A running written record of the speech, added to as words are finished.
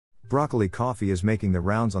Broccoli coffee is making the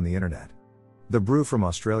rounds on the internet. The brew from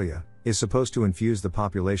Australia is supposed to infuse the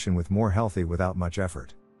population with more healthy without much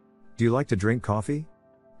effort. Do you like to drink coffee?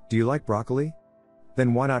 Do you like broccoli?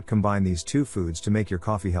 Then why not combine these two foods to make your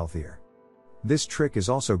coffee healthier? This trick is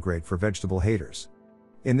also great for vegetable haters.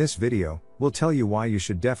 In this video, we'll tell you why you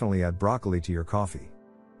should definitely add broccoli to your coffee.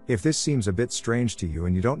 If this seems a bit strange to you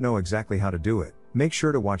and you don't know exactly how to do it, make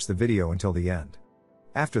sure to watch the video until the end.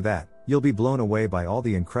 After that, you'll be blown away by all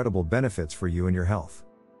the incredible benefits for you and your health.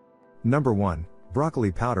 Number 1.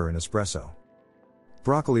 Broccoli powder in espresso.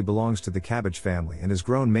 Broccoli belongs to the cabbage family and is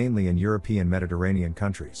grown mainly in European Mediterranean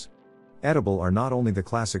countries. Edible are not only the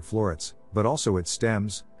classic florets, but also its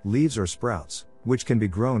stems, leaves or sprouts, which can be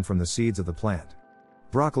grown from the seeds of the plant.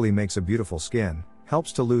 Broccoli makes a beautiful skin,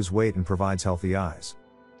 helps to lose weight and provides healthy eyes.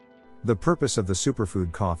 The purpose of the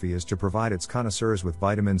superfood coffee is to provide its connoisseurs with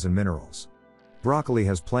vitamins and minerals. Broccoli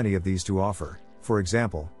has plenty of these to offer, for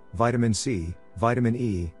example, vitamin C, vitamin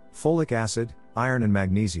E, folic acid, iron and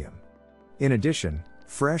magnesium. In addition,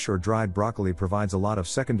 fresh or dried broccoli provides a lot of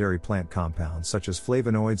secondary plant compounds such as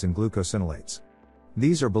flavonoids and glucosinolates.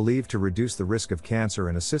 These are believed to reduce the risk of cancer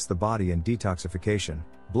and assist the body in detoxification,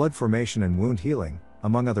 blood formation and wound healing,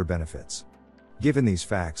 among other benefits. Given these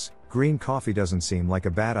facts, green coffee doesn't seem like a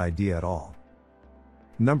bad idea at all.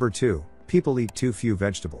 Number 2. People eat too few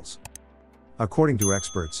vegetables. According to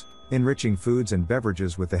experts, enriching foods and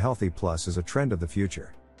beverages with the healthy plus is a trend of the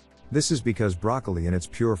future. This is because broccoli in its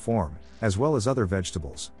pure form, as well as other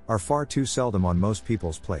vegetables, are far too seldom on most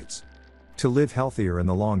people's plates. To live healthier in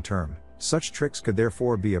the long term, such tricks could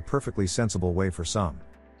therefore be a perfectly sensible way for some.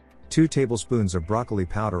 2 tablespoons of broccoli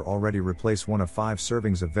powder already replace 1 of 5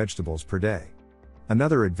 servings of vegetables per day.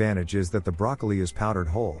 Another advantage is that the broccoli is powdered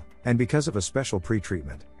whole, and because of a special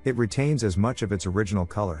pre-treatment, it retains as much of its original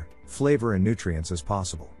color, flavor and nutrients as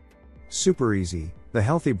possible. Super easy, the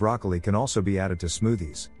healthy broccoli can also be added to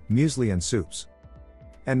smoothies, muesli and soups.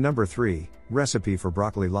 And number 3, recipe for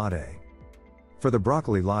broccoli latte. For the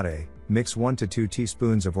broccoli latte, mix 1 to 2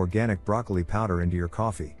 teaspoons of organic broccoli powder into your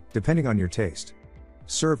coffee, depending on your taste.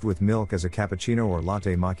 Served with milk as a cappuccino or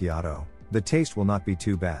latte macchiato, the taste will not be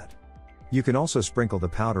too bad. You can also sprinkle the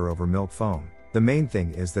powder over milk foam. The main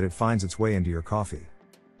thing is that it finds its way into your coffee.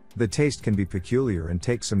 The taste can be peculiar and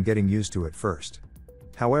take some getting used to at first.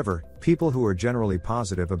 However, people who are generally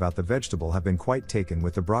positive about the vegetable have been quite taken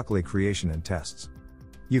with the broccoli creation and tests.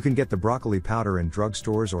 You can get the broccoli powder in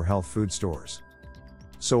drugstores or health food stores.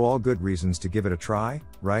 So all good reasons to give it a try,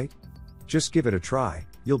 right? Just give it a try,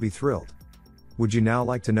 you'll be thrilled. Would you now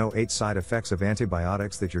like to know 8 side effects of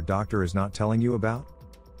antibiotics that your doctor is not telling you about?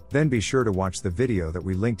 Then be sure to watch the video that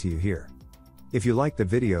we link to you here. If you liked the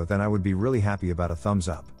video, then I would be really happy about a thumbs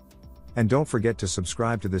up. And don't forget to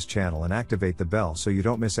subscribe to this channel and activate the bell so you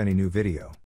don't miss any new video.